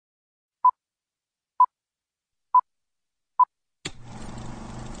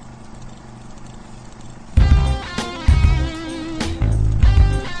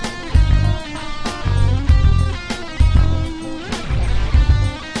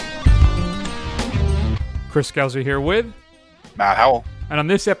Chris Scalzo here with Matt Howell. And on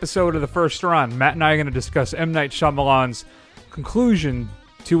this episode of The First Run, Matt and I are going to discuss M. Night Shyamalan's conclusion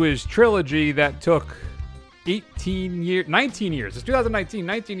to his trilogy that took 19 years. It's 2019,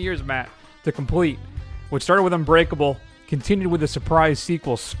 19 years, Matt, to complete. Which started with Unbreakable, continued with the surprise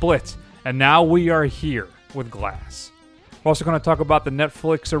sequel, Split, and now we are here with Glass. We're also going to talk about the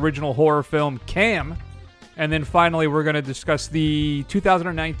Netflix original horror film, Cam. And then finally, we're going to discuss the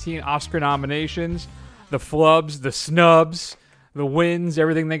 2019 Oscar nominations, the flubs, the snubs, the wins,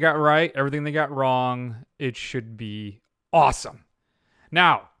 everything they got right, everything they got wrong. It should be awesome.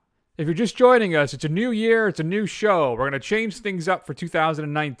 Now, if you're just joining us, it's a new year, it's a new show. We're going to change things up for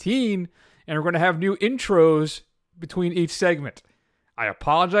 2019, and we're going to have new intros between each segment. I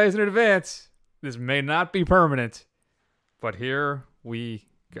apologize in advance. This may not be permanent, but here we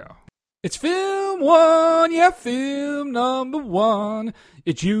go. It's film one, yeah, film number one.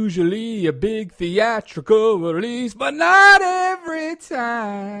 It's usually a big theatrical release, but not every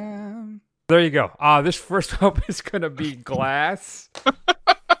time. There you go. This first film is going to be Glass.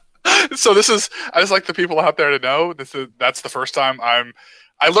 So this is, I just like the people out there to know, that's the first time I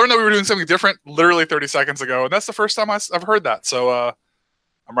learned that we were doing something different literally 30 seconds ago, and that's the first time I've heard that. So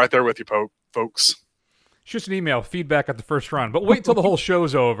I'm right there with you, folks. It's just an email, feedback at The First Run. But wait till the whole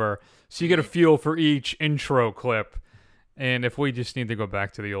show's over so you get a feel for each intro clip. And if we just need to go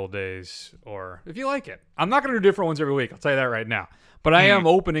back to the old days, or if you like it. I'm not going to do different ones every week, I'll tell you that right now. But I am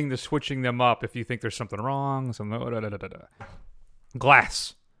opening to switching them up if you think there's something wrong.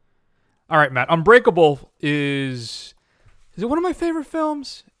 Glass. All right, Matt. Unbreakable is it one of my favorite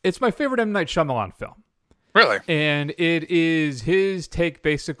films? It's my favorite M. Night Shyamalan film. Really? And it is his take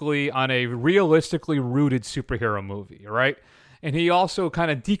basically on a realistically rooted superhero movie, right? And he also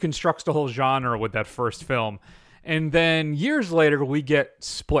kind of deconstructs the whole genre with that first film. And then years later, we get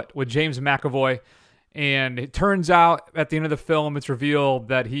Split with James McAvoy. And it turns out at the end of the film, it's revealed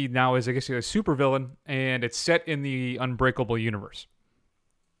that he now is, I guess, a supervillain. And it's set in the Unbreakable universe.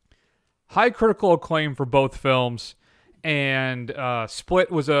 High critical acclaim for both films. And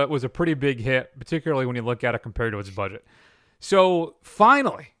Split was a pretty big hit, particularly when you look at it compared to its budget. So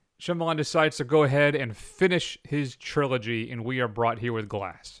finally, Shyamalan decides to go ahead and finish his trilogy, and we are brought here with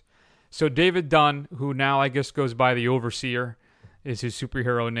Glass. So David Dunn, who now I guess goes by the Overseer, is his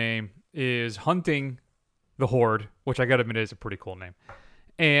superhero name, is hunting the Horde, which I gotta admit is a pretty cool name.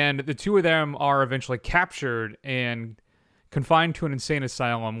 And the two of them are eventually captured and confined to an insane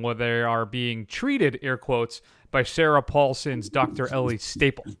asylum where they are being treated, air quotes, by Sarah Paulson's Dr. Ellie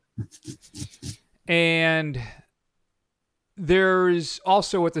Staple. And there's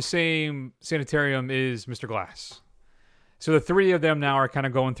also at the same sanitarium is Mr. Glass. So the three of them now are kind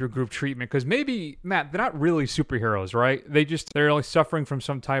of going through group treatment because maybe, Matt, they're not really superheroes, right? They're only suffering from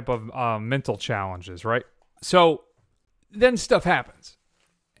some type of mental challenges, right? So then stuff happens.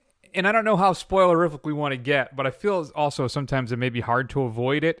 And I don't know how spoilerific we want to get, but I feel also sometimes it may be hard to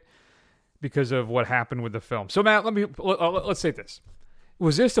avoid it because of what happened with the film. So, Matt, let's say this.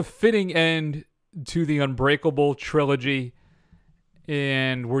 Was this a fitting end to the Unbreakable trilogy,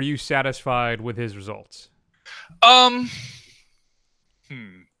 and were you satisfied with his results?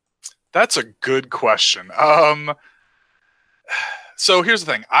 That's a good question. So here's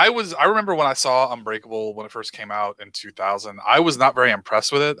the thing. I remember when I saw Unbreakable when it first came out in 2000, I was not very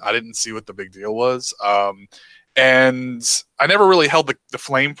impressed with it. I didn't see what the big deal was. And I never really held the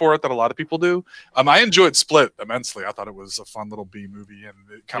flame for it that a lot of people do. I enjoyed Split immensely. I thought it was a fun little B movie, and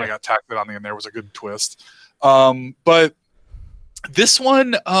it kind of got tacked on the end. There was a good twist. But this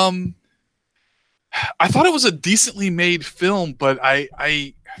one, I thought it was a decently made film, but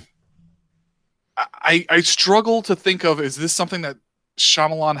I struggle to think of, is this something that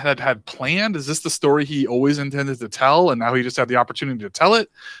Shyamalan had planned? Is this the story he always intended to tell, and now he just had the opportunity to tell it?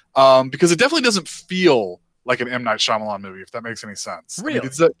 Because it definitely doesn't feel like an M. Night Shyamalan movie, if that makes any sense. Really?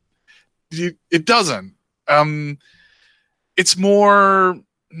 I mean, it doesn't. It's more...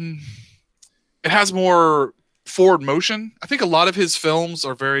 It has more forward motion. I think a lot of his films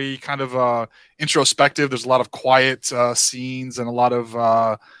are very kind of introspective. There's a lot of quiet scenes and a lot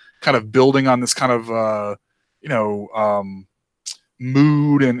of kind of building on this kind of,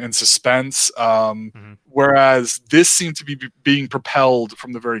 mood and suspense. Whereas this seemed to be being propelled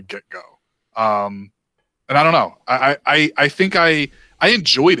from the very get-go. And I don't know. I think I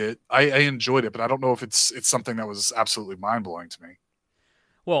enjoyed it. I enjoyed it, but I don't know if it's something that was absolutely mind-blowing to me.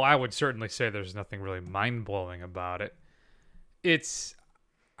 Well, I would certainly say there's nothing really mind-blowing about it.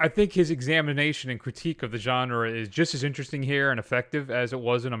 I think his examination and critique of the genre is just as interesting here and effective as it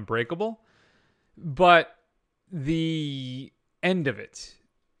was in Unbreakable. But the end of it,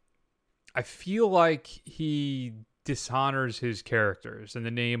 I feel like he dishonors his characters in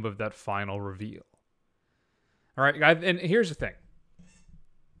the name of that final reveal. All right, and here's the thing.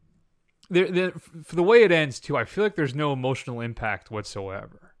 For the way it ends, too, I feel like there's no emotional impact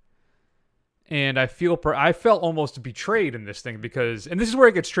whatsoever. And I felt almost betrayed in this thing because, and this is where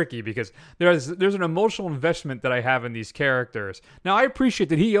it gets tricky because there's an emotional investment that I have in these characters. Now, I appreciate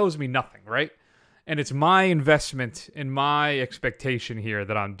that he owes me nothing, right? And it's my investment and my expectation here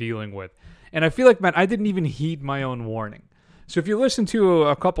that I'm dealing with. And I feel like, man, I didn't even heed my own warning. So if you listen to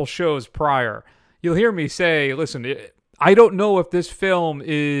a couple shows prior, you'll hear me say, listen, I don't know if this film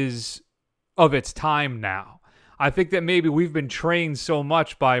is of its time now. I think that maybe we've been trained so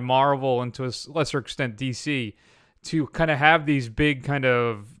much by Marvel and to a lesser extent DC to kind of have these big kind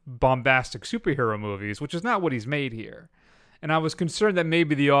of bombastic superhero movies, which is not what he's made here. And I was concerned that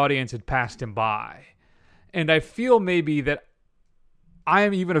maybe the audience had passed him by. And I feel maybe that I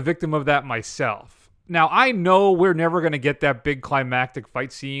am even a victim of that myself. Now, I know we're never going to get that big climactic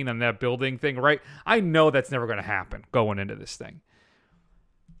fight scene on that building thing, right? I know that's never going to happen going into this thing.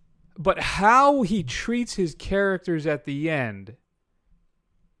 But how he treats his characters at the end,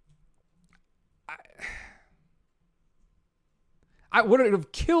 I would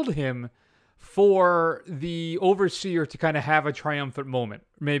have killed him for the overseer to kind of have a triumphant moment,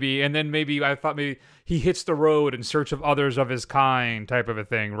 maybe. And then maybe I thought maybe he hits the road in search of others of his kind type of a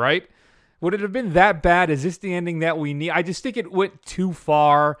thing, right? Would it have been that bad? Is this the ending that we need? I just think it went too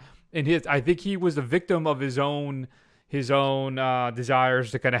far. I think he was a victim of his own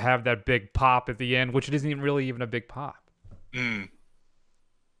desires to kind of have that big pop at the end, which it isn't even really even a big pop. Mm.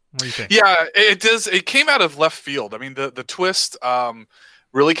 What do you think? Yeah, it does. It came out of left field. I mean, the twist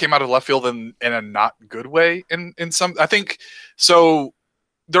really came out of left field in a not good way. In some, I think so.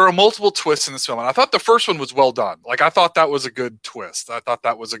 There are multiple twists in this film, and I thought the first one was well done. Like, I thought that was a good twist. I thought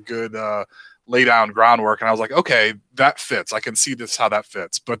that was a good lay down groundwork, and I was like, okay, that fits. I can see how that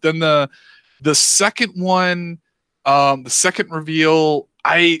fits. But then the second one, the second reveal,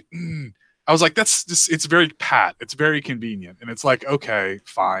 I was like, that's just, it's very pat. It's very convenient. And it's like, okay,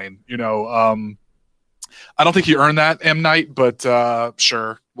 fine. You know, I don't think you earned that, M. Night, but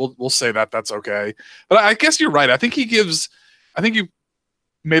sure. We'll say that's okay. But I guess you're right. I think you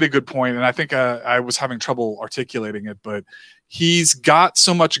made a good point, and I think I was having trouble articulating it, but he's got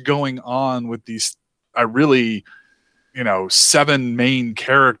so much going on with these, really, 7 main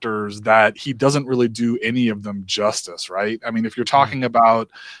characters that he doesn't really do any of them justice, right? I mean, if you're talking about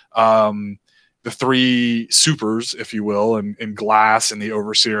the 3 supers, if you will, and Glass and the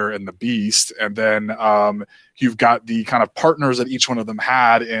Overseer and the Beast, and then you've got the kind of partners that each one of them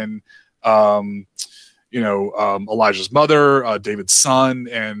had in Elijah's mother, David's son,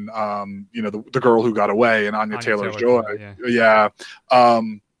 and the girl who got away, and Anya Taylor-Joy. Yeah.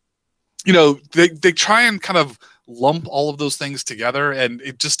 They try and kind of lump all of those things together, and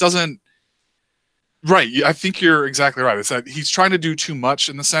it just doesn't. Right. I think you're exactly right. It's that he's trying to do too much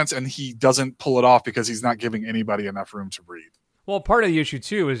in the sense, and he doesn't pull it off because he's not giving anybody enough room to breathe. Well, part of the issue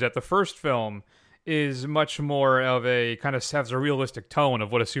too is that the first film is much more of a kind of has a realistic tone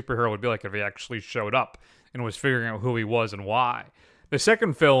of what a superhero would be like if he actually showed up and was figuring out who he was and why. The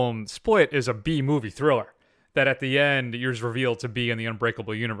second film, Split, is a B-movie thriller that at the end you're revealed to be in the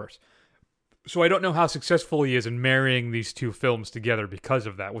Unbreakable universe. So I don't know how successful he is in marrying these two films together because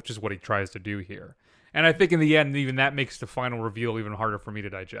of that, which is what he tries to do here. And I think in the end, even that makes the final reveal even harder for me to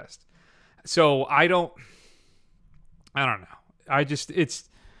digest. So I don't know. I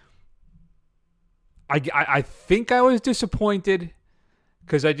think I was disappointed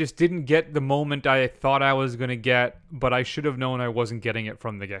because I just didn't get the moment I thought I was going to get, but I should have known I wasn't getting it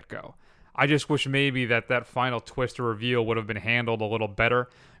from the get-go. I just wish maybe that final twist or reveal would have been handled a little better.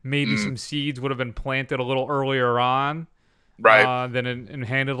 Maybe some seeds would have been planted a little earlier on, right? And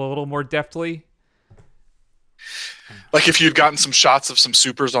handled a little more deftly. Like if you'd gotten some shots of some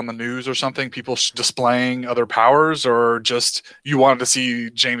supers on the news or something, people displaying other powers, or just you wanted to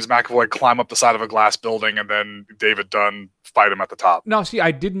see James McAvoy climb up the side of a glass building and then David Dunn fight him at the top. No, see,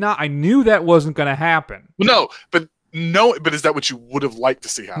 I did not. I knew that wasn't going to happen. Well, but is that what you would have liked to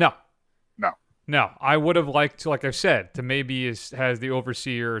see happen? No, I would have liked to, like I said, to maybe has the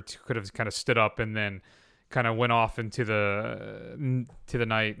Overseer could have kind of stood up and then kind of went off into the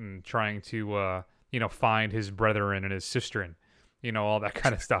night and trying to find his brethren and his sisterin, all that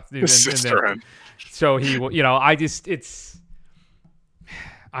kind of stuff. His sisterin. So he,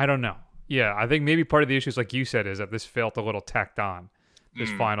 I don't know. Yeah, I think maybe part of the issues, like you said, is that this felt a little tacked on.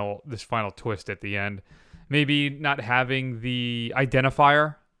 This final twist at the end, maybe not having the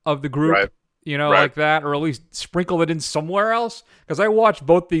identifier of the group. Right. like that, or at least sprinkle it in somewhere else. Because I watched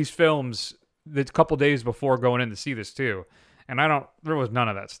both these films the couple days before going in to see this too, and there was none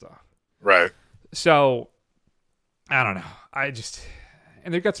of that stuff. Right. So I don't know.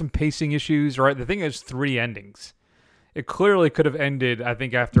 And they've got some pacing issues, right? The thing is 3 endings. It clearly could have ended, I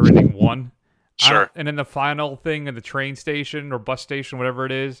think, after ending 1. Sure. And then the final thing in the train station or bus station, whatever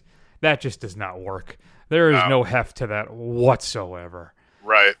it is, that just does not work. There is no heft to that whatsoever.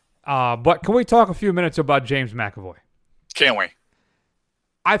 Right. But can we talk a few minutes about James McAvoy? Can we?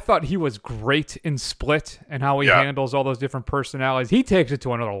 I thought he was great in Split and how he handles all those different personalities. He takes it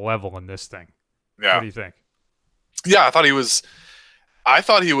to another level in this thing. Yeah. What do you think? Yeah, I thought he was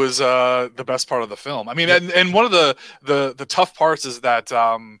the best part of the film. I mean, and one of the tough parts is that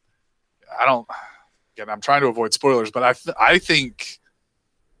I'm trying to avoid spoilers, but I think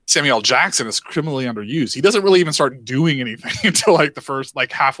Samuel L. Jackson is criminally underused. He doesn't really even start doing anything until like the first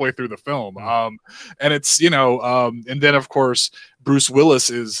halfway through the film. And it's and then of course Bruce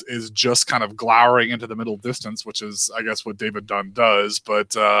Willis is just kind of glowering into the middle distance, which is I guess what David Dunn does.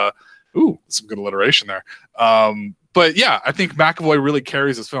 But some good alliteration there. But yeah, I think McAvoy really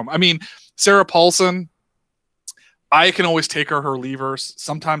carries this film. I mean, Sarah Paulson, I can always take her leave her.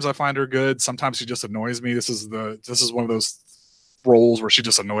 Sometimes I find her good. Sometimes she just annoys me. This is one of those roles where she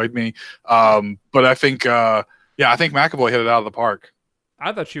just annoyed me. But I think McAvoy hit it out of the park.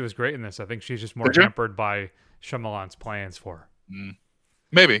 I thought she was great in this. I think she's just more hampered by Shyamalan's plans for her.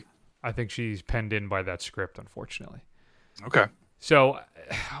 Maybe. I think she's penned in by that script, unfortunately. Okay. So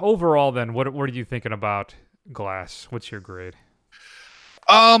overall, then, what are you thinking about Glass? What's your grade?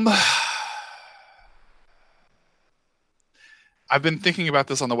 I've been thinking about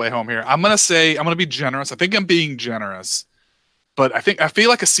this on the way home here. I'm gonna be generous. I think I'm being generous, but I feel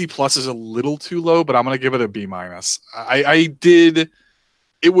like a C+ is a little too low. But I'm gonna give it a B-.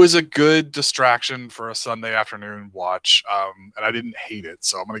 It was a good distraction for a Sunday afternoon watch, and I didn't hate it,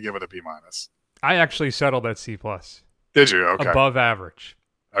 so I'm gonna give it a B-. I actually settled at C+. Did you? Okay. Above average.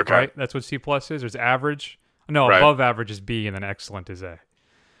 Okay. Right? That's what C+ is. There's average. No, right. Above average is B, and then excellent is A.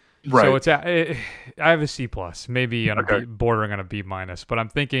 Right. So I have a C+, maybe on a B, bordering on a B-. But I'm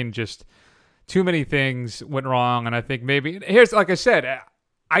thinking just too many things went wrong, and I think maybe here's, like I said,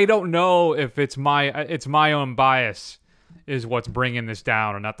 I don't know if it's my own bias is what's bringing this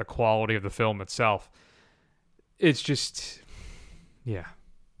down, and not the quality of the film itself. It's just, yeah.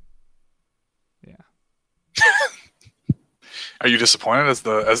 Are you disappointed as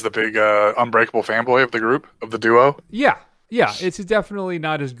the big Unbreakable fanboy of the group, of the duo? Yeah. It's definitely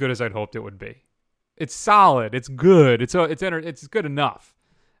not as good as I'd hoped it would be. It's solid. It's good. It's good enough,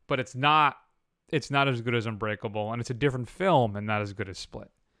 but it's not as good as Unbreakable, and it's a different film and not as good as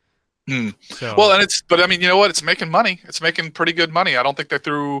Split. So, well, but I mean, you know what? It's making money. It's making pretty good money. I don't think I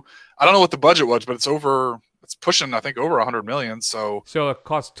don't know what the budget was, but it's pushing, I think, over 100 million. So it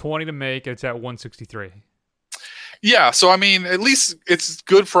costs 20 to make. It's at 163. Yeah, so I mean, at least it's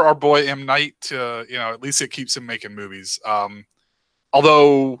good for our boy M. Night to, at least it keeps him making movies.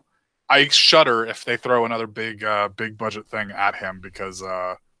 Although I shudder if they throw another big budget thing at him because,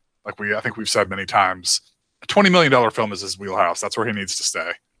 I think we've said many times, a $20 million film is his wheelhouse. That's where he needs to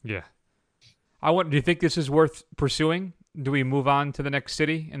stay. Yeah. Do you think this is worth pursuing? Do we move on to the next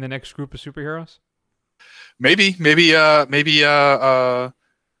city and the next group of superheroes? Maybe.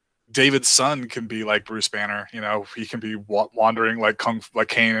 David's son can be like Bruce Banner. He can be wandering like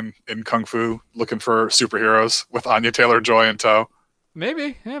Kane in Kung Fu, looking for superheroes with Anya Taylor-Joy in tow.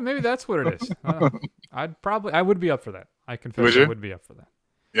 Maybe that's what it is. I would be up for that. I confess, I would be up for that.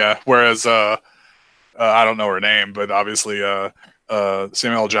 Yeah. Whereas, I don't know her name, but obviously,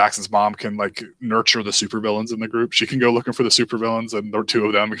 Samuel L. Jackson's mom can nurture the supervillains in the group. She can go looking for the supervillains, and the two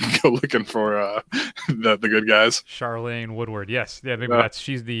of them can go looking for the good guys. Charlene Woodward, yes, yeah, maybe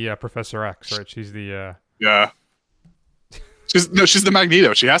she's the Professor X, right? She's the yeah. She's the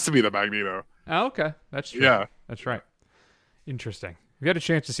Magneto. She has to be the Magneto. Oh, okay, that's true. Yeah, that's right. Interesting. If you had a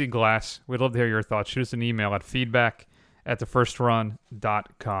chance to see Glass, we'd love to hear your thoughts. Shoot us an email at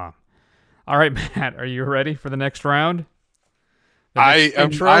feedback@thefirstrun.com. All right, Matt, are you ready for the next round? I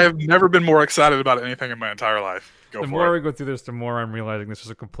have never been more excited about anything in my entire life. The more we go through this, the more I'm realizing this was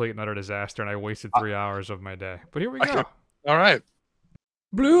a complete and utter disaster, and I wasted 3 hours of my day. But here we go. All right.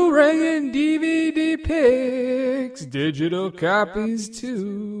 Blu-ray and DVD Picks, digital copies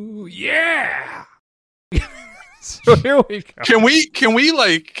too. Yeah. So here we go. Can we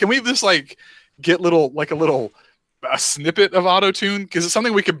just get a snippet of auto-tune? Because it's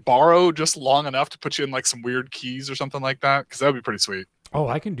something we could borrow just long enough to put you in some weird keys or something like that, because that would be pretty sweet. Oh,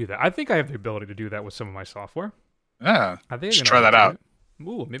 I can do that. I think I have the ability to do that with some of my software. Yeah, I think should try that out.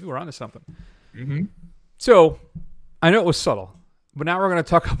 Ooh, maybe we're onto something. Mm-hmm. So, I know it was subtle, but now we're going to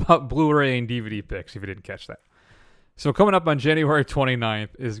talk about Blu-ray and DVD picks, if you didn't catch that. So, coming up on January 29th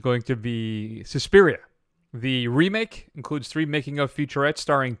is going to be Suspiria. The remake includes 3 making-of featurettes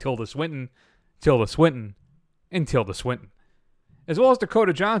starring Tilda Swinton, and Tilda Swinton, as well as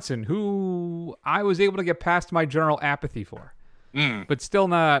Dakota Johnson, who I was able to get past my general apathy for, but still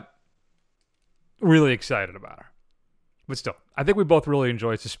not really excited about her. But still, I think we both really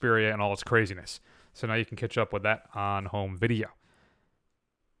enjoyed Suspiria and all its craziness. So now you can catch up with that on home video.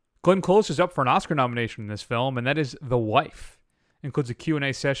 Glenn Close is up for an Oscar nomination in this film, and that is The Wife. It includes a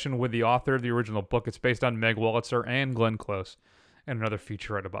Q&A session with the author of the original book. It's based on Meg Wolitzer and Glenn Close, and another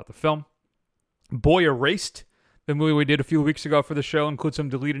featurette about the film. Boy Erased, the movie we did a few weeks ago for the show, includes some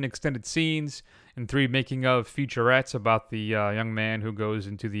deleted extended scenes and 3 making-of featurettes about the young man who goes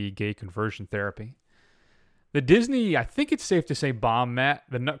into the gay conversion therapy. The Disney, I think it's safe to say bomb, Matt,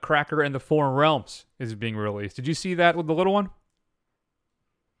 The Nutcracker and the Foreign Realms is being released. Did you see that with the little one?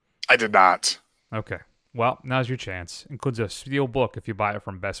 I did not. Okay. Well, now's your chance. Includes a steel book if you buy it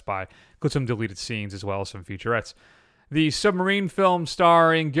from Best Buy. Includes some deleted scenes as well as some featurettes. The submarine film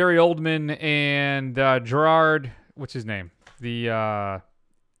starring Gary Oldman and Gerard, what's his name? The, not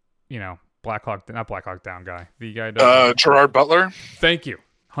Black Hawk Down guy. The guy. Gerard Butler. Thank you.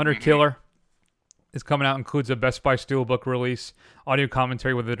 Hunter Killer is coming out. Includes a Best Buy Steelbook release, audio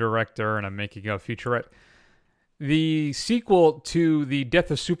commentary with the director, and a making-of featurette. The sequel to the Death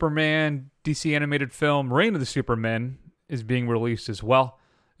of Superman DC animated film Reign of the Supermen is being released as well.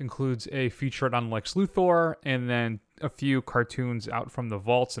 Includes a featurette on Lex Luthor, and then a few cartoons out from the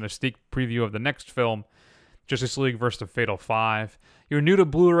vaults and a sneak preview of the next film, Justice League vs. the Fatal Five. You're new to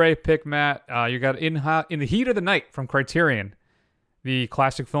Blu-ray pick, Matt. You got In the Heat of the Night from Criterion. The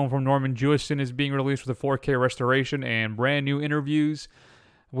classic film from Norman Jewison is being released with a 4K restoration and brand new interviews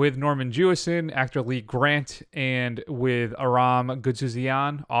with Norman Jewison, actor Lee Grant, and with Aram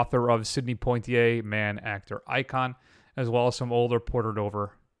Goudsouzian, author of Sidney Poitier, Man, Actor, Icon, as well as some older ported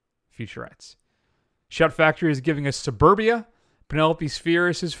over featurettes. Shout Factory is giving us Suburbia, Penelope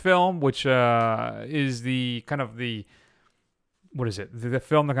Spheeris' film, which is the film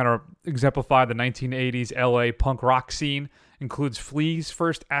that kind of exemplified the 1980s LA punk rock scene. Includes Flea's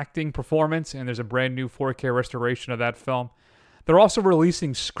first acting performance, and there's a brand new 4K restoration of that film. They're also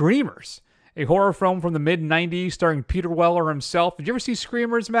releasing Screamers, a horror film from the mid-90s starring Peter Weller himself. Did you ever see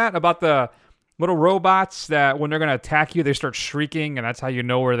Screamers, Matt? About the little robots that when they're going to attack you, they start shrieking, and that's how you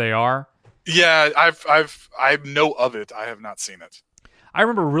know where they are? Yeah, I know of it. I have not seen it. I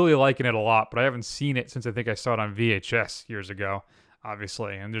remember really liking it a lot, but I haven't seen it since I think I saw it on VHS years ago,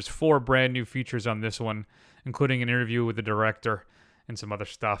 obviously. And there's 4 brand new features on this one, including an interview with the director and some other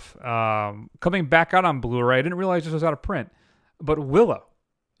stuff. Coming back out on Blu-ray, I didn't realize this was out of print, but Willow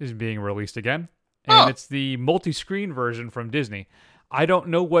is being released again, and it's the multi-screen version from Disney. I don't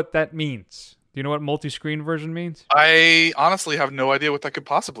know what that means. Do you know what multi-screen version means? I honestly have no idea what that could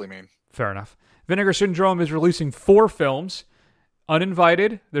possibly mean. Fair enough. Vinegar Syndrome is releasing 4 films.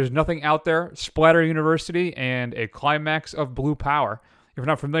 Uninvited, There's Nothing Out There, Splatter University, and A Climax of Blue Power. If you're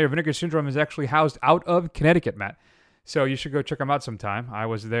not familiar, Vinegar Syndrome is actually housed out of Connecticut, Matt. So you should go check them out sometime. I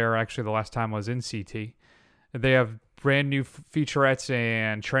was there actually the last time I was in CT. They have brand new featurettes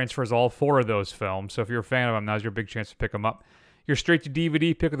and transfers all 4 of those films. So if you're a fan of them, now's your big chance to pick them up. Your straight to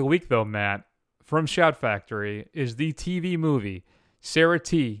DVD pick of the week, though, Matt, from Shout Factory, is the TV movie Sarah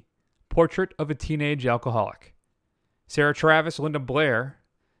T. Portrait of a Teenage Alcoholic. Sarah Travis Linda Blair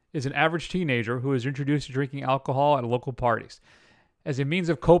is an average teenager who is introduced to drinking alcohol at local parties. As a means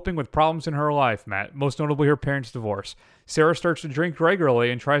of coping with problems in her life, Matt, most notably her parents' divorce, Sarah starts to drink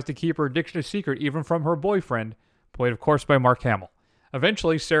regularly and tries to keep her addiction a secret even from her boyfriend, played of course by Mark Hamill.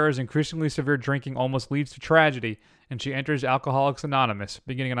 Eventually, Sarah's increasingly severe drinking almost leads to tragedy, and she enters Alcoholics Anonymous,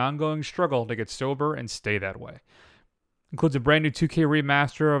 beginning an ongoing struggle to get sober and stay that way. Includes a brand new 2K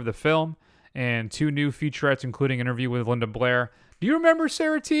remaster of the film, and 2 new featurettes, including an interview with Linda Blair. Do you remember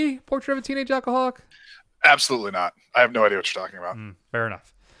Sarah T., Portrait of a Teenage Alcoholic? Absolutely not. I have no idea what you're talking about. Fair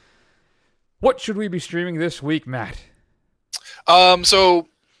enough. What should we be streaming this week, Matt? So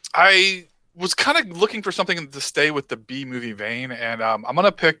I was kind of looking for something to stay with the B-movie vein, and I'm going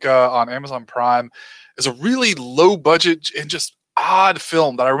to pick on Amazon Prime as a really low-budget and just odd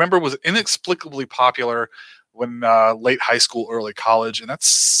film that I remember was inexplicably popular when late high school, early college, and that's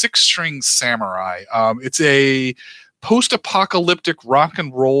Six String Samurai. It's a post-apocalyptic rock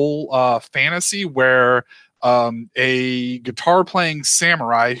and roll fantasy where a guitar-playing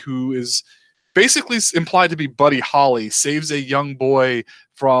samurai who is basically implied to be Buddy Holly, saves a young boy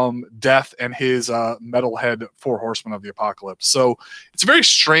from death and his metalhead four horsemen of the apocalypse. So it's a very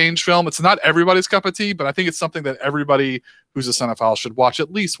strange film. It's not everybody's cup of tea, but I think it's something that everybody who's a cinephile should watch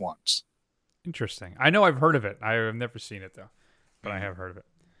at least once. Interesting. I know I've heard of it. I have never seen it, though, but I have heard of it.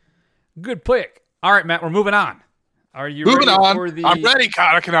 Good pick. All right, Matt, we're moving on. Are you moving ready on? For the... I'm ready.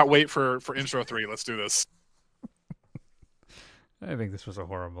 God, I cannot wait for intro 3. Let's do this. I think this was a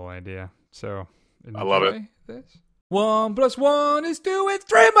horrible idea. So I love it. This. 1 + 1 is 2. It's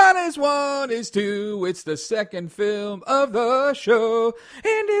 3 - 1 is 2. It's the second film of the show,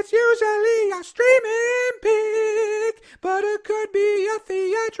 and it's usually a streaming pick, but it could be a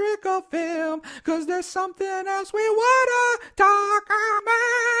theatrical film, because there's something else we want to talk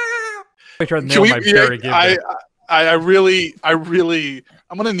about. I tried to nail my Barry Gibb. I really,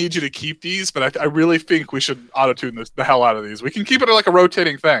 I'm going to need you to keep these, but I really think we should auto-tune the hell out of these. We can keep it like a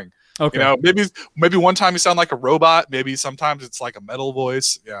rotating thing. Okay. You know, maybe one time you sound like a robot. Maybe sometimes it's like a metal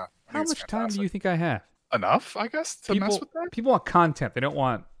voice. Yeah. How much time do you think I have? Enough, I guess, to mess with that? People want content. They don't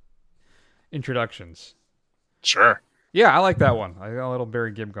want introductions. Sure. Yeah, I like that one. I got a little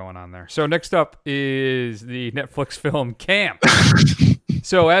Barry Gibb going on there. So next up is the Netflix film Cam.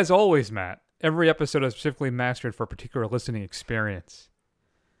 So as always, Matt, every episode is specifically mastered for a particular listening experience.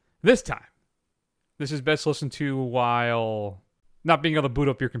 This time, this is best listened to while not being able to boot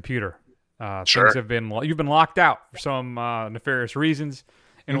up your computer. Sure. You've been locked out for some nefarious reasons.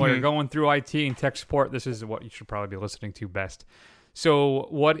 And while you're going through IT and tech support, this is what you should probably be listening to best. So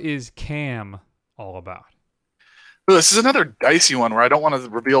what is Cam all about? Well, this is another dicey one where I don't want to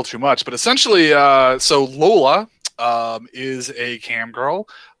reveal too much, but essentially, so Lola is a cam girl.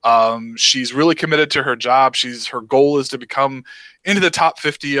 She's really committed to her job. Her goal is to become into the top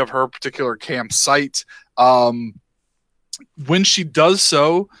 50 of her particular cam site. When she does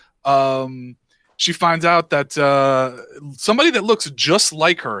so, she finds out that somebody that looks just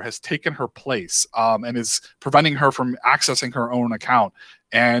like her has taken her place and is preventing her from accessing her own account.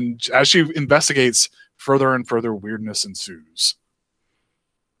 And as she investigates, further and further weirdness ensues.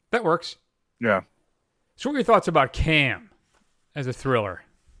 That works. Yeah. So what are your thoughts about Cam as a thriller?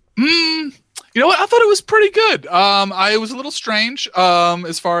 You know what? I thought it was pretty good. It was a little strange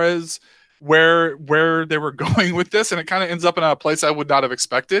as far as where they were going with this, and it kind of ends up in a place I would not have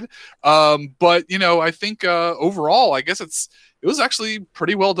expected. But you know, I think overall, I guess it was actually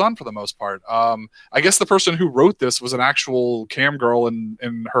pretty well done for the most part. I guess the person who wrote this was an actual cam girl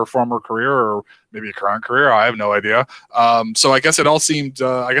in her former career, or maybe a current career. I have no idea. So I guess it all seemed,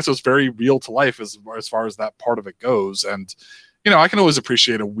 I guess it was very real to life as far as that part of it goes. And, you know, I can always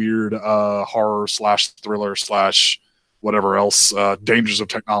appreciate a weird horror / thriller / whatever else, dangers of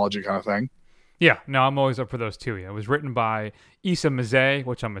technology kind of thing. Yeah, no, I'm always up for those too. Yeah, it was written by Isa Mazzei,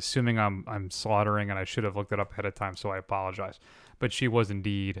 which I'm assuming I'm slaughtering, and I should have looked it up ahead of time, so I apologize. But she was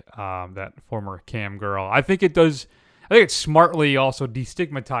indeed that former cam girl. I think it smartly also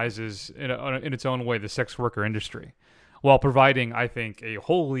destigmatizes in its own way the sex worker industry, while providing, I think, a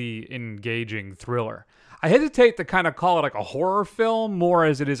wholly engaging thriller. I hesitate to kind of call it like a horror film more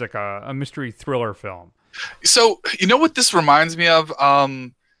as it is like a mystery thriller film. So, you know what this reminds me of?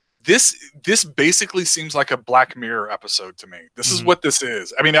 This basically seems like a Black Mirror episode to me. This is what this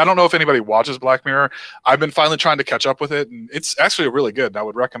is. I mean, I don't know if anybody watches Black Mirror. I've been finally trying to catch up with it, and it's actually really good. And I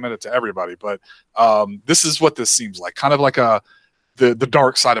would recommend it to everybody. But this is what this seems like, kind of like the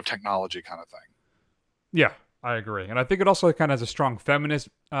dark side of technology kind of thing. Yeah, I agree. And I think it also kind of has a strong feminist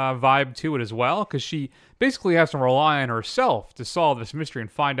vibe to it as well, because she basically has to rely on herself to solve this mystery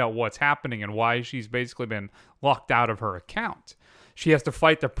and find out what's happening and why she's basically been locked out of her account. She has to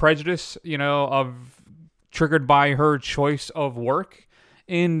fight the prejudice, triggered by her choice of work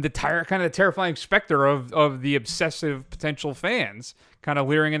in the kind of terrifying specter of the obsessive potential fans kind of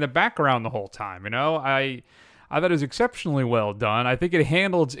leering in the background the whole time. I thought it was exceptionally well done. I think it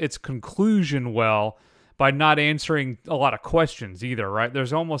handled its conclusion well by not answering a lot of questions either, right?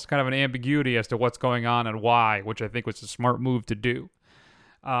 There's almost kind of an ambiguity as to what's going on and why, which I think was a smart move to do.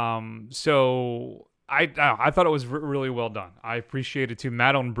 So I thought it was really well done. I appreciated too.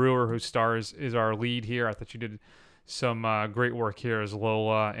 Madeline Brewer, who stars, is our lead here. I thought she did some great work here as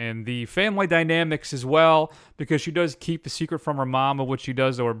Lola, and the family dynamics as well, because she does keep the secret from her mom of what she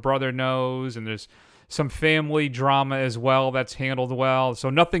does, though her brother knows, and there's some family drama as well that's handled well. So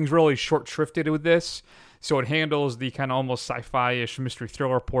nothing's really short-shrifted with this. So it handles the kind of almost sci-fi-ish mystery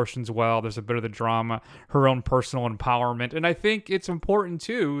thriller portions well. There's a bit of the drama, her own personal empowerment, and I think it's important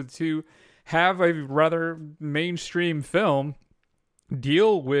too to have a rather mainstream film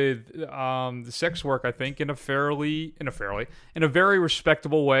deal with the sex work, I think, in a very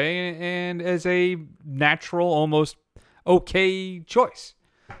respectable way and as a natural, almost okay choice.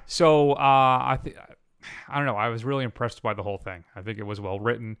 So I don't know. I was really impressed by the whole thing. I think it was well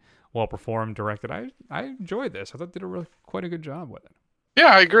written, well performed, directed. I enjoyed this. I thought they did quite a good job with it. Yeah,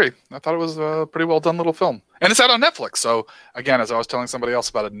 I agree. I thought it was a pretty well done little film. And it's out on Netflix. So, again, as I was telling somebody else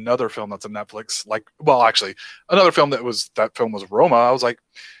about another film that's on Netflix, another film that film was Roma, I was like,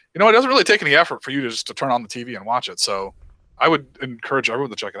 it doesn't really take any effort for you to turn on the TV and watch it. So I would encourage everyone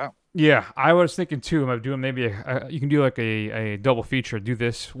to check it out. Yeah, I was thinking, too, of doing maybe you can do like a double feature. Do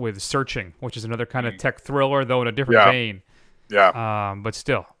this with Searching, which is another kind of tech thriller, though in a different vein. Yeah. But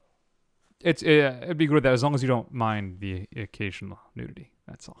still. It'd be good with that as long as you don't mind the occasional nudity.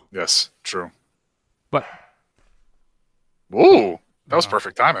 That's all. Yes, true. But whoa, that was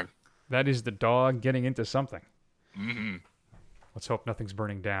perfect timing. That is the dog getting into something. Mm-hmm. Let's hope nothing's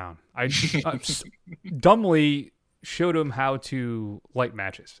burning down. I dumbly showed him how to light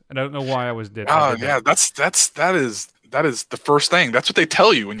matches, and I don't know why I did. Oh yeah, that is the first thing. That's what they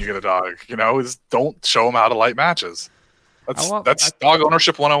tell you when you get a dog. Is don't show them how to light matches. That's dog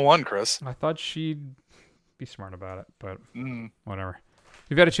ownership 101, Chris. I thought she'd be smart about it, but whatever. If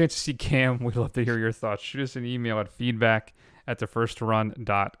you've had a chance to see Cam, we'd love to hear your thoughts. Shoot us an email at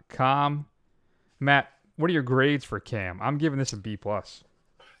feedback@thefirstrun.com. Matt, what are your grades for Cam? I'm giving this a B+.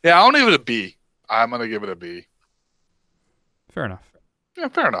 Yeah, I'll give it a B. I'm going to give it a B. Fair enough. Yeah,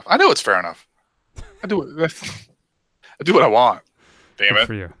 fair enough. I know it's fair enough. I do what I want. Damn Good it.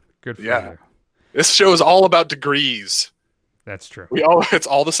 for you. Good for you. This show is all about degrees. That's true. It's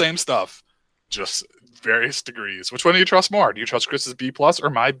all the same stuff, just various degrees. Which one do you trust more? Do you trust Chris's B+ or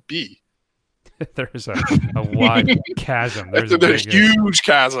my B? There's a wide chasm. There's a huge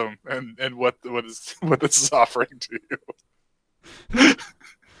chasm, and what this is offering to you.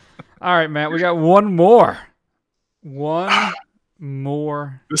 All right, Matt, we got one more. One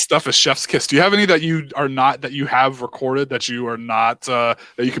more. This stuff is chef's kiss. Do you have any that you have recorded that you are not that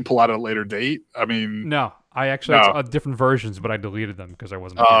you can pull out at a later date? I mean, no. I actually had different versions, but I deleted them because I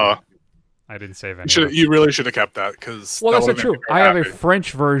wasn't. I didn't save any. You really should have kept that because. Well, that's not true. I have a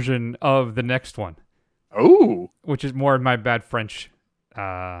French version of the next one. Oh. Which is more of my bad French,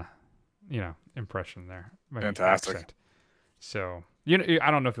 impression there. Fantastic. Accent. So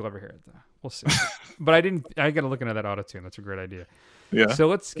I don't know if you'll ever hear it though. We'll see. But I got to look into that auto-tune. That's a great idea. Yeah. So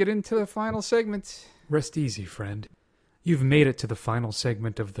let's get into the final segment. Rest easy, friend. You've made it to the final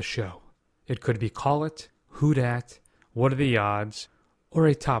segment of the show. It could be Call It, Who Dat, What Are the Odds, or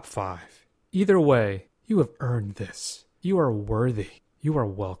a Top 5. Either way, you have earned this. You are worthy. You are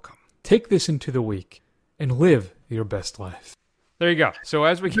welcome. Take this into the week and live your best life. There you go. So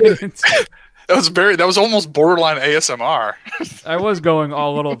as we get into... That was almost borderline ASMR. I was going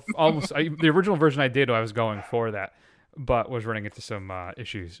the original version I did, I was going for that, but was running into some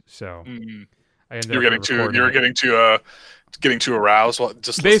issues. So I ended up getting too aroused while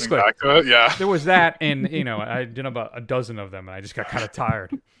just basically listening back to it. Yeah. There was that, and I did about a dozen of them, and I just got kind of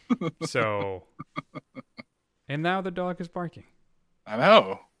tired. So, and now the dog is barking. I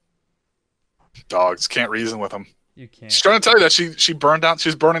know. Dogs can't reason with them. You can't. She's trying to tell you that she burned down.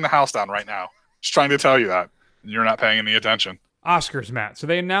 She's burning the house down right now. She's trying to tell you that. You're not paying any attention. Oscars, Matt. So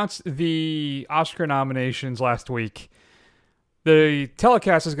they announced the Oscar nominations last week. The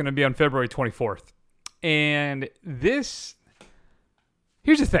telecast is going to be on February 24th. And here's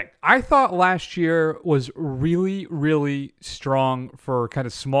the thing. I thought last year was really, really strong for kind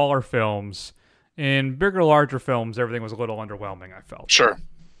of smaller films. In bigger, larger films, everything was a little underwhelming, I felt. Sure.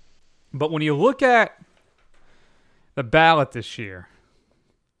 But when you look at the ballot this year,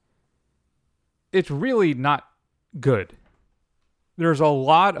 it's really not good. There's a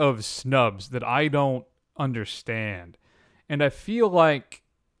lot of snubs that I don't understand. And I feel like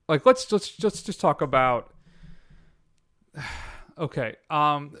let's just talk about okay.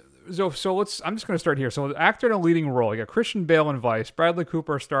 So let's I'm just gonna start here. So the actor in a leading role, you got Christian Bale in Vice, Bradley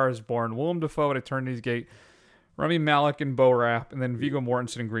Cooper, Star is Born, Willem Dafoe at Eternity's Gate, Rami Malek in Bo Rap, and then Viggo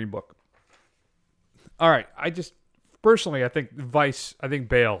Mortensen in Green Book. All right, personally, I think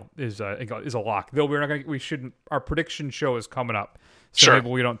Bale is a lock. Though our prediction show is coming up, so sure. Maybe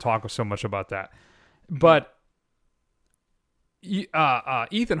we don't talk so much about that. But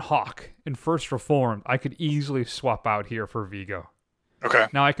Ethan Hawke in First Reformed, I could easily swap out here for Viggo. Okay.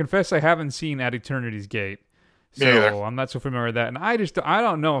 Now I confess I haven't seen At Eternity's Gate, so I'm not so familiar with that, and I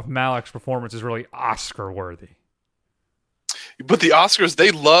don't know if Malek's performance is really Oscar worthy. But the Oscars, they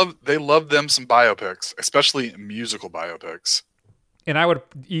love them some biopics, especially musical biopics. And I would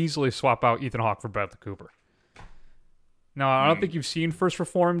easily swap out Ethan Hawke for Bradley Cooper. No, I don't think you've seen First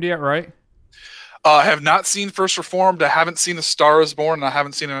Reformed yet, right? I have not seen First Reformed. I haven't seen A Star Is Born, and I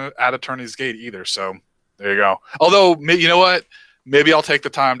haven't seen At Eternity's Gate either. So there you go. Although, you know what? Maybe I'll take the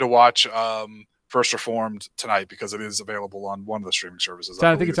time to watch First Reformed tonight because it is available on one of the streaming services.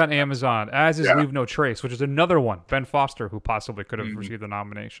 I think it's on Amazon, as is Leave No Trace, which is another one. Ben Foster, who possibly could have received the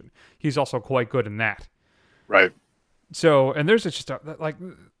nomination. He's also quite good in that. Right. So, and there's just like,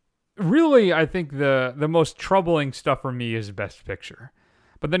 really, I think the most troubling stuff for me is Best Picture.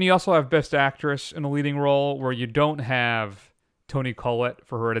 But then you also have Best Actress in a leading role, where you don't have Toni Collette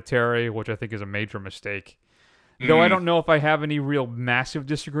for Hereditary, which I think is a major mistake. Though I don't know if I have any real massive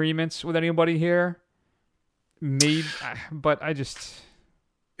disagreements with anybody here. Maybe, but I just...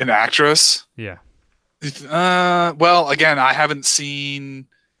 An actress? Yeah. Well, again, I haven't seen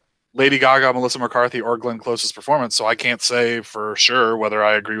Lady Gaga, Melissa McCarthy, or Glenn Close's performance, so I can't say for sure whether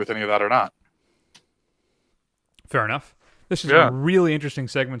I agree with any of that or not. Fair enough. This is a really interesting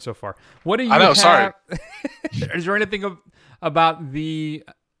segment so far. What do you sorry. Is there anything about the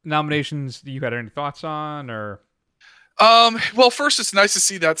nominations that you had any thoughts on, or... Well, first, it's nice to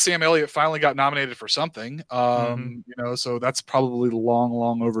see that Sam Elliott finally got nominated for something. So that's probably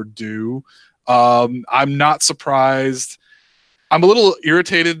long overdue. I'm not surprised. I'm a little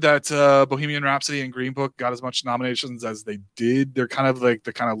irritated that Bohemian Rhapsody and Green Book got as much nominations as they did. They're kind of like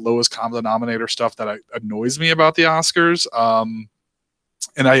the kind of lowest common denominator stuff that annoys me about the Oscars.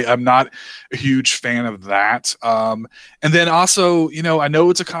 And I'm not a huge fan of that. And then also, I know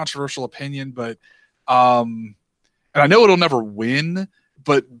it's a controversial opinion, but and I know it'll never win,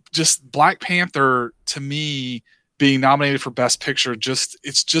 but just Black Panther, to me, being nominated for Best Picture,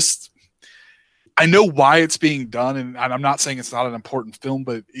 I know why it's being done, and I'm not saying it's not an important film,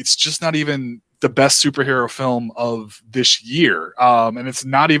 but it's just not even the best superhero film of this year. And it's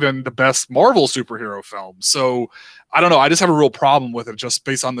not even the best Marvel superhero film. So I don't know. I just have a real problem with it just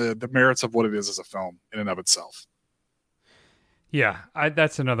based on the merits of what it is as a film in and of itself. Yeah,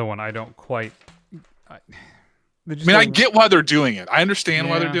 that's another one I don't quite... I get why they're doing it. I understand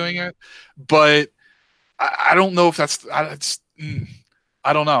why they're doing it, but I don't know if that's...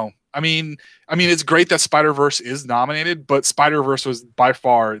 I don't know. I mean, it's great that Spider-Verse is nominated, but Spider-Verse was by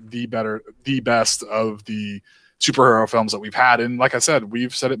far the best of the superhero films that we've had. And like I said,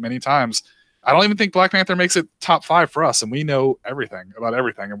 we've said it many times. I don't even think Black Panther makes it top 5 for us, and we know everything about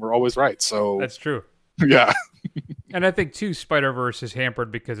everything, and we're always right. So that's true. Yeah. And I think too, Spider-Verse is hampered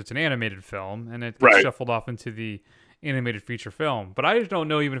because it's an animated film, and it gets shuffled off into the animated feature film. But I just don't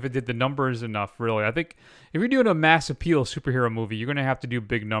know even if it did the numbers enough, really. I think if you're doing a mass appeal superhero movie, you're going to have to do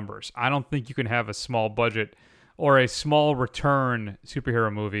big numbers. I don't think you can have a small budget or a small return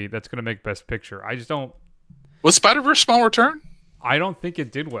superhero movie that's going to make Best Picture. I just don't... Was Spider-Verse small return? I don't think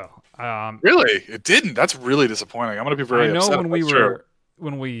it did well. Really? It didn't? That's really disappointing. I'm going to be very upset. I know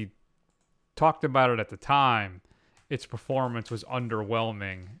when we talked about it at the time, its performance was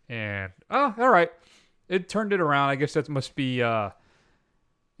underwhelming, and all right, it turned it around. I guess that must be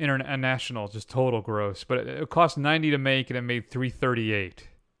international, just total gross. But it cost $90 to make, and it made $338.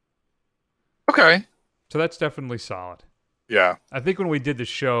 Okay, so that's definitely solid. Yeah, I think when we did the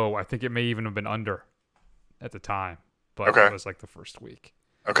show, I think it may even have been under at the time, but it was like the first week.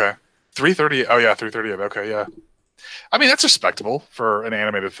 Okay, 338. Oh yeah, 338. Okay, yeah. I mean, that's respectable for an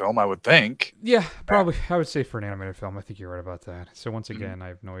animated film, I would think. Yeah, probably. I would say for an animated film, I think you're right about that. So once again, I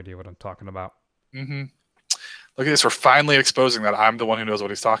have no idea what I'm talking about. Mm-hmm. Look at this. We're finally exposing that I'm the one who knows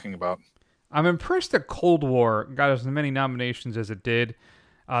what he's talking about. I'm impressed that Cold War got as many nominations as it did.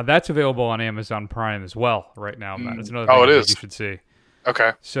 That's available on Amazon Prime as well right now, Matt. It's another thing you should see.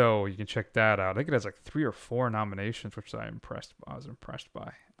 Okay. So you can check that out. I think it has like 3 or 4 nominations, which I was impressed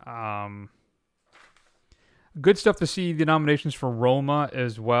by. Good stuff to see the nominations for Roma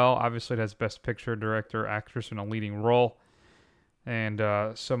as well. Obviously, it has Best Picture, Director, Actress in a Leading Role, and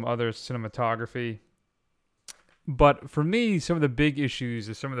some other cinematography. But for me, some of the big issues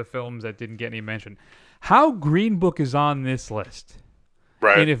is some of the films that didn't get any mention. How Green Book is on this list,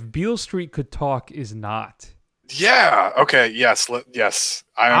 right? And If Beale Street Could Talk is not. Yeah. Okay. Yes.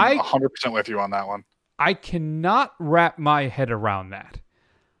 I'm 100% with you on that one. I cannot wrap my head around that.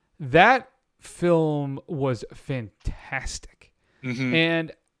 That film was fantastic,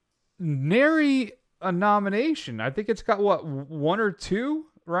 and nary a nomination. I think it's got 1 or 2,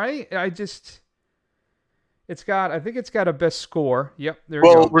 right? I think it's got a Best Score. Yep, there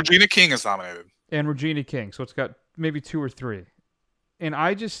you go. Regina King is nominated, and Regina King, so it's got maybe 2 or 3. And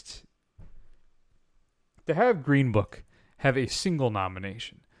to have Green Book have a single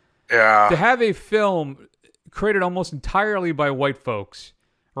nomination, to have a film created almost entirely by white folks.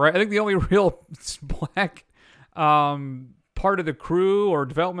 Right, I think the only real black part of the crew or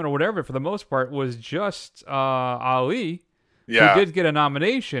development or whatever, for the most part, was just Ali, who did get a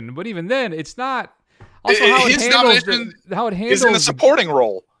nomination. But even then, it's not. Also, how it handles is in a supporting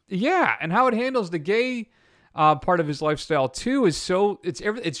role. Yeah, and how it handles the gay part of his lifestyle too is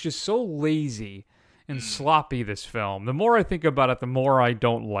it's just so lazy and sloppy. This film. The more I think about it, the more I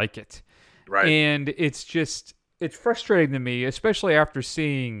don't like it. Right. And it's frustrating to me, especially after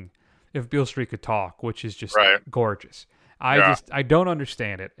seeing If Beale Street Could Talk, which is just gorgeous. I don't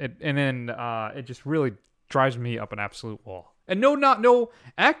understand it. And then it just really drives me up an absolute wall. And no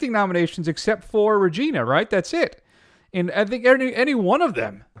acting nominations except for Regina, right? That's it. And I think any one of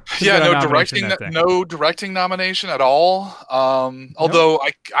them. No directing nomination at all. Although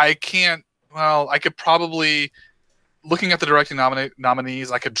I can't. Well, I could probably, looking at the directing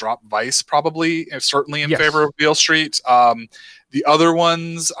nominees, I could drop Vice probably, certainly in favor of Beale Street. The other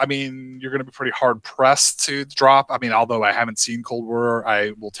ones, I mean, you're going to be pretty hard pressed to drop. I mean, although I haven't seen Cold War,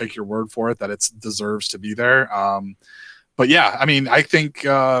 I will take your word for it that it deserves to be there. But yeah, I mean, I think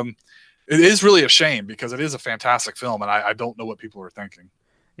it is really a shame because it is a fantastic film, and I don't know what people are thinking.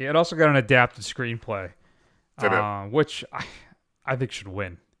 Yeah, it also got an adapted screenplay, which I think should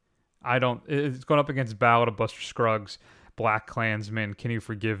win. It's going up against Ballad of Buster Scruggs, Black Klansman, Can You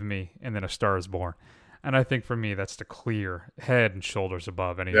Forgive Me, and then A Star Is Born. And I think for me, that's the clear head and shoulders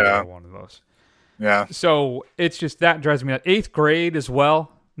above any other one of those. Yeah. So it's just that drives me out. 8th Grade as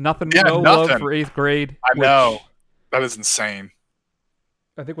well. Nothing. Love for 8th Grade. I know. That is insane.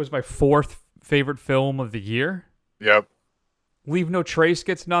 I think was my 4th favorite film of the year. Yep. Leave No Trace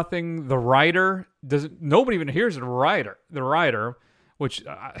gets nothing. The Writer doesn't. Nobody even hears of The Writer. Which,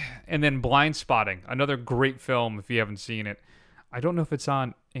 and then Blind Spotting, another great film if you haven't seen it. I don't know if it's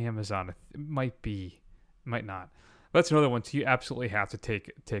on Amazon. It might be, might not. That's another one you absolutely have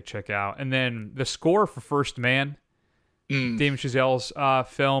to check out. And then the score for First Man, Damien Chazelle's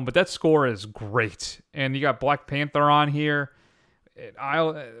film, but that score is great. And you got Black Panther on here.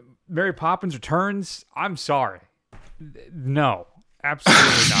 Mary Poppins Returns. I'm sorry, no,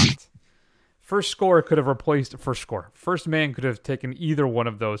 absolutely not. First Man could have taken either one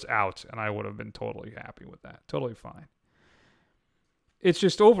of those out, and I would have been totally happy with that. Totally fine. It's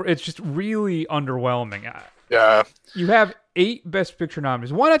just really underwhelming. Yeah. You have 8 Best Picture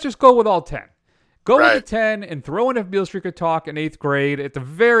nominees. Why not just go with all 10? Go with the 10 and throw in If Beale Street Could Talk in 8th Grade at the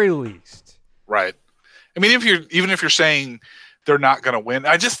very least. Right. I mean, even if you're saying they're not going to win,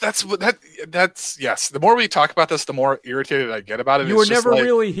 that's yes. The more we talk about this, the more irritated I get about it. You were never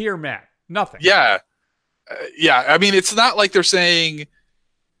really here, Matt. Nothing. Yeah. I mean, it's not like they're saying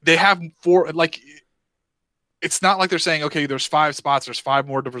they have 4, it's not like they're saying, okay, there's 5 spots, there's 5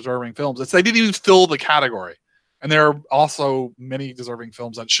 more deserving films. They didn't even fill the category. And there are also many deserving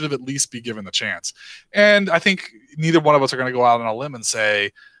films that should have at least be given the chance. And I think neither one of us are going to go out on a limb and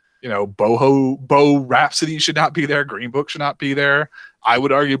say, Bo Rhapsody should not be there. Green Book should not be there. I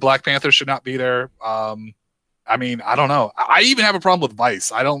would argue Black Panther should not be there. I mean, I don't know. I even have a problem with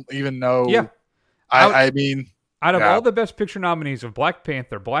Vice. I don't even know. Yeah. I mean, out of all the Best Picture nominees of Black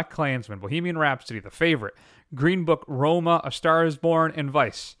Panther, Black Klansman, Bohemian Rhapsody, The Favorite, Green Book, Roma, A Star Is Born, and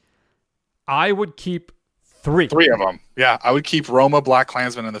Vice, I would keep 3. 3 of them. Yeah, I would keep Roma, Black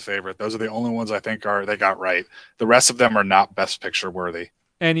Klansman, and The Favorite. Those are the only ones I think they got right. The rest of them are not Best Picture worthy.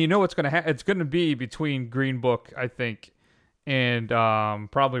 And you know what's going to it's going to be between Green Book, I think, and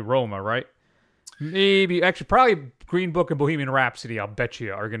probably Roma, right? Probably Green Book and Bohemian Rhapsody, I'll bet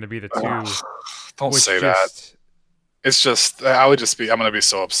you, are going to be the 2. Don't say that. It's just, I'm going to be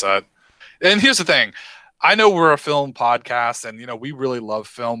so upset. And here's the thing. I know we're a film podcast and, we really love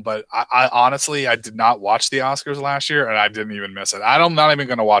film, but I honestly, I did not watch the Oscars last year and I didn't even miss it. I'm not even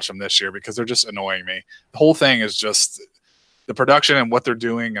going to watch them this year because they're just annoying me. The whole thing is just the production and what they're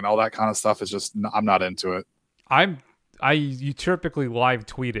doing and all that kind of stuff is just, I'm not into it. You typically live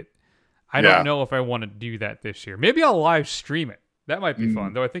tweet it. I don't know if I want to do that this year. Maybe I'll live stream it. That might be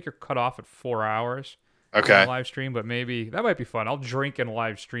fun. Though I think you're cut off at 4 hours. Okay. Live stream, but maybe that might be fun. I'll drink and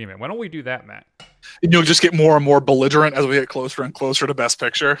live stream it. Why don't we do that, Matt? And you'll just get more and more belligerent as we get closer and closer to Best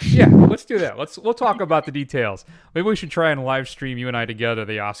Picture. Yeah, let's do that. We'll talk about the details. Maybe we should try and live stream you and I together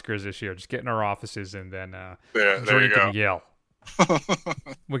the Oscars this year. Just get in our offices and then drink and yell.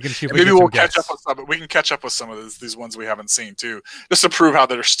 We can see if maybe we'll catch up with some. We can catch up with some of these ones we haven't seen too, just to prove how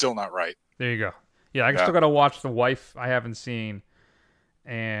they're still not right. There you go. Yeah, I still got to watch The Wife. I haven't seen,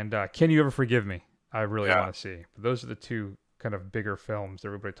 and Can You Ever Forgive Me? I really want to see. But those are the 2 kind of bigger films that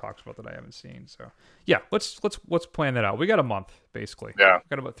everybody talks about that I haven't seen. So yeah, let's plan that out. We got a month basically. Yeah,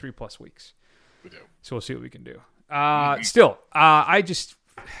 got about 3+ weeks. We do. So we'll see what we can do.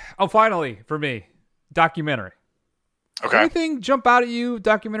 Finally for me, documentary. Okay. Anything jump out at you,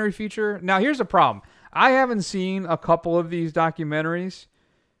 documentary feature? Now, here's the problem. I haven't seen a couple of these documentaries.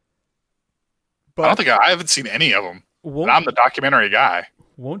 But I haven't seen any of them. And I'm the documentary guy.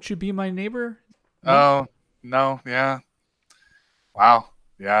 Won't You Be My Neighbor? Oh, no. Yeah. Wow.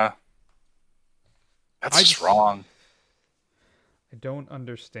 Yeah. That's just wrong. I don't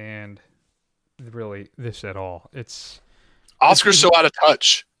understand really this at all. Oscar's so out of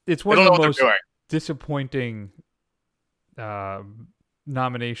touch. It's one of the most disappointing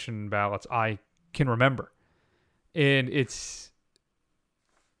nomination ballots I can remember. And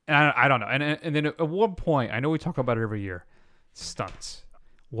I don't know. And then at one point, I know we talk about it every year, stunts.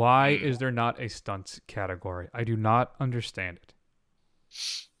 Why is there not a stunts category? I do not understand it.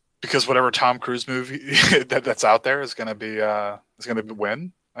 Because whatever Tom Cruise movie that's out there is going to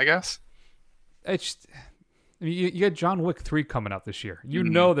win, I guess. You got John Wick 3 coming out this year. You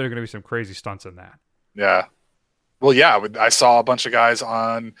know there are going to be some crazy stunts in that. Yeah. Well, yeah. I saw a bunch of guys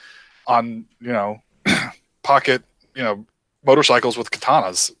on pocket, motorcycles with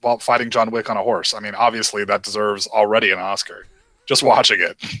katanas while fighting John Wick on a horse. I mean, obviously that deserves already an Oscar. Just watching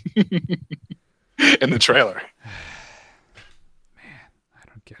it in the trailer. Man, I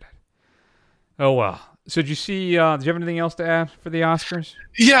don't get it. Oh, well. So did you see, do you have anything else to add for the Oscars?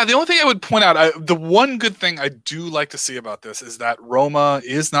 Yeah, the only thing I would point out, the one good thing I do like to see about this is that Roma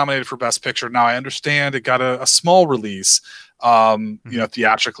is nominated for Best Picture. Now, I understand it got a small release,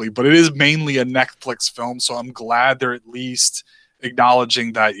 theatrically, but it is mainly a Netflix film, so I'm glad they're at least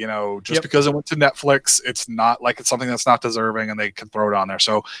acknowledging that, because it went to Netflix, it's not like it's something that's not deserving and they can throw it on there.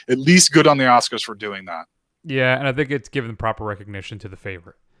 So at least good on the Oscars for doing that. Yeah, and I think it's given proper recognition to The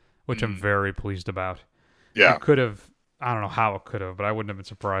Favorite, which I'm very pleased about. Yeah. It could have, I don't know how it could have, but I wouldn't have been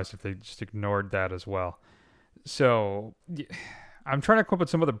surprised if they just ignored that as well. So I'm trying to come up with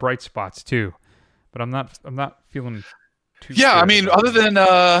some other bright spots too, but I'm not feeling too. Yeah, I mean, other than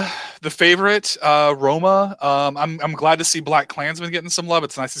The Favorite, Roma, I'm glad to see Black Klansman getting some love.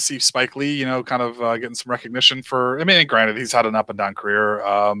 It's nice to see Spike Lee, kind of getting some recognition for. I mean, granted, he's had an up and down career,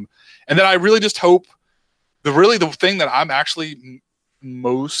 and then I really just hope the thing that I'm actually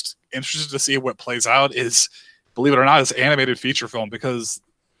most interested to see what plays out is, believe it or not, is animated feature film, because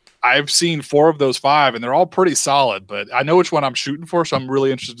I've seen 4 of those 5 and they're all pretty solid, but I know which one I'm shooting for, so I'm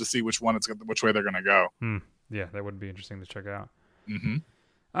really interested to see which way they're going to go. Yeah, that would be interesting to check out. Mm-hmm.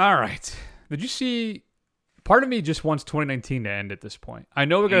 All right. Did you see, part of me just wants 2019 to end at this point. I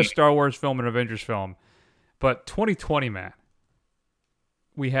know we got a Star Wars film and an Avengers film, but 2020, man,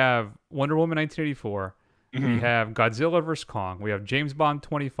 we have Wonder Woman 1984, we have Godzilla vs. Kong. We have James Bond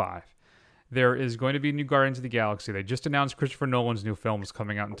 25. There is going to be new Guardians of the Galaxy. They just announced Christopher Nolan's new film is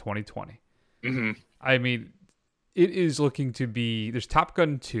coming out in 2020. I mean, it is looking to be... There's Top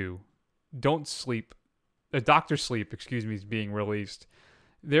Gun 2. Doctor Sleep, is being released.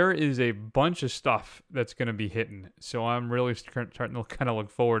 There is a bunch of stuff that's going to be hitting. So I'm really starting to kind of look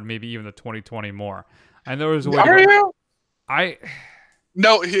forward, maybe even to 2020 more. I know there's a way to go.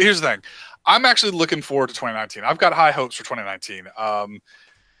 No, here's the thing. I'm actually looking forward to 2019. I've got high hopes for 2019.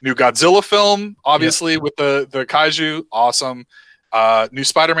 New Godzilla film, obviously, with the kaiju, awesome. New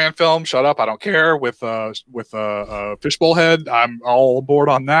Spider-Man film, shut up, I don't care, with fishbowl head. I'm all aboard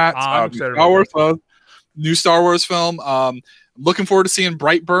on that. New Star Wars film. Looking forward to seeing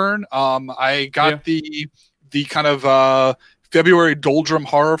Brightburn. I got the kind of February doldrum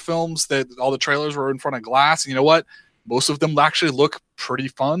horror films that all the trailers were in front of glass. And you know what? Most of them actually look pretty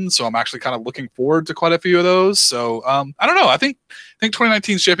fun, so I'm actually kind of looking forward to quite a few of those. So I don't know. I think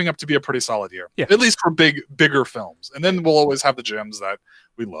 2019 is shaping up to really solid year, at least for bigger films. And then we'll always have the gems that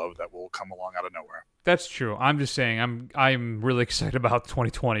we love that will come along out of nowhere. That's true. I'm just saying I'm really excited about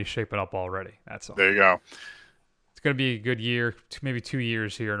 2020 shaping up already. That's all. There you go. It's going to be a good year, maybe 2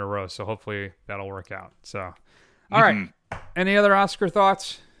 years here in a row. So hopefully that'll work out. So, all right. Any other Oscar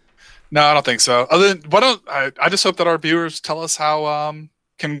thoughts? No, I don't think so. Other than, I just hope that our viewers tell us how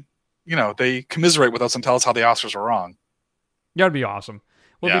they commiserate with us and tell us how the Oscars are wrong. That'd be awesome.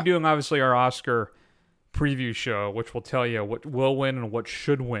 We'll be doing obviously our Oscar preview show, which will tell you what will win and what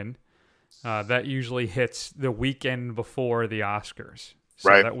should win. That usually hits the weekend before the Oscars. So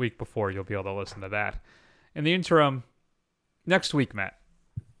that week before, you'll be able to listen to that. In the interim, next week, Matt,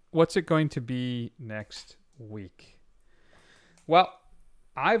 what's it going to be next week? Well,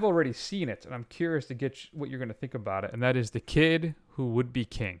 I've already seen it, and I'm curious to get what you're going to think about it, and that is The Kid Who Would Be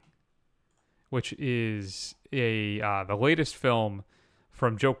King, which is the latest film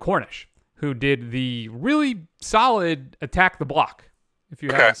from Joe Cornish, who did the really solid Attack the Block. If you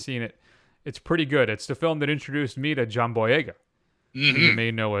haven't seen it, it's pretty good. It's the film that introduced me to John Boyega, who you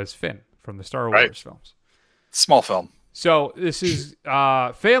may know as Finn from the Star Wars films. Small film. So this is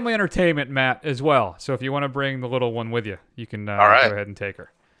family entertainment, Matt, as well. So if you want to bring the little one with you, you can go ahead and take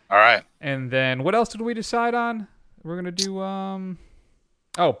her. All right. And then what else did we decide on? We're going to do,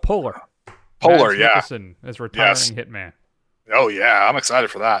 Polar. Polar, Mads Mikkelsen as retiring hitman. Oh, yeah. I'm excited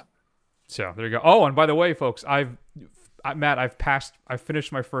for that. So there you go. Oh, and by the way, folks, I've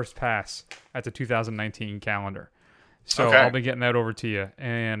finished my first pass at the 2019 calendar. So Okay. I'll be getting that over to you.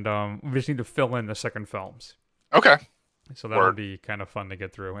 And we just need to fill in the second films. Okay. So that'll be kind of fun to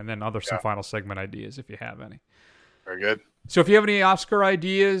get through. And then some final segment ideas if you have any. Very good. So if you have any Oscar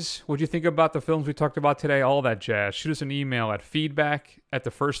ideas, what do you think about the films we talked about today, all that jazz, shoot us an email at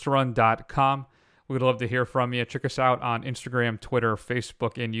feedback@thefirstrun.com. We'd love to hear from you. Check us out on Instagram, Twitter,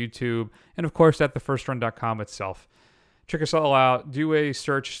 Facebook, and YouTube. And of course at thefirstrun.com itself. Check us all out. Do a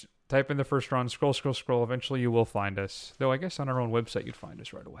search. Type in The First Run. Scroll. Eventually you will find us. Though I guess on our own website you'd find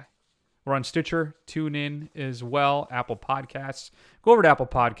us right away. We're on Stitcher, TuneIn as well, Apple Podcasts. Go over to Apple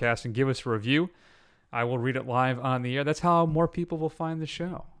Podcasts and give us a review. I will read it live on the air. That's how more people will find the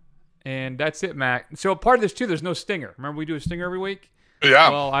show. And that's it, Matt. So part of this too, there's no stinger. Remember we do a stinger every week? Yeah.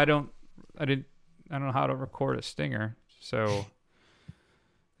 Well, I don't know how to record a stinger, so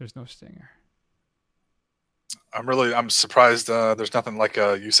there's no stinger. I'm surprised there's nothing like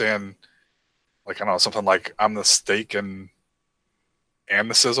you saying, like, I don't know, something like I'm the steak and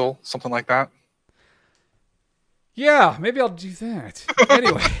the sizzle, something like that. Yeah, maybe I'll do that.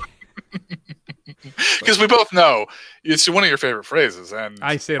 Anyway. Because we both know it's one of your favorite phrases, and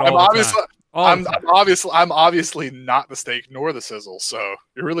I say it all the time. I'm obviously not the steak nor the sizzle, so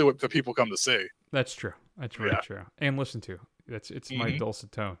you're really what the people come to see. That's true. That's really true. And listen to. It's my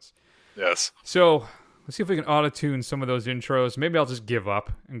dulcet tones. Yes. So let's see if we can auto-tune some of those intros. Maybe I'll just give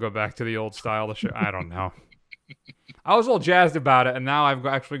up and go back to the old style of the show. I don't know. I was a little jazzed about it, and now I've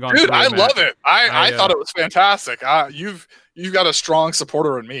actually gone. Dude, I love it. I thought it was fantastic. You've got a strong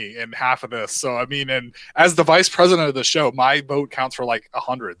supporter in me in half of this. So I mean, and as the vice president of the show, my vote counts for like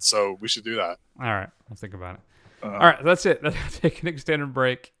 100. So we should do that. All right, I'll think about it. All right, that's it. Take an extended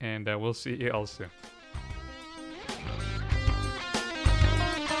break, and we'll see you all soon.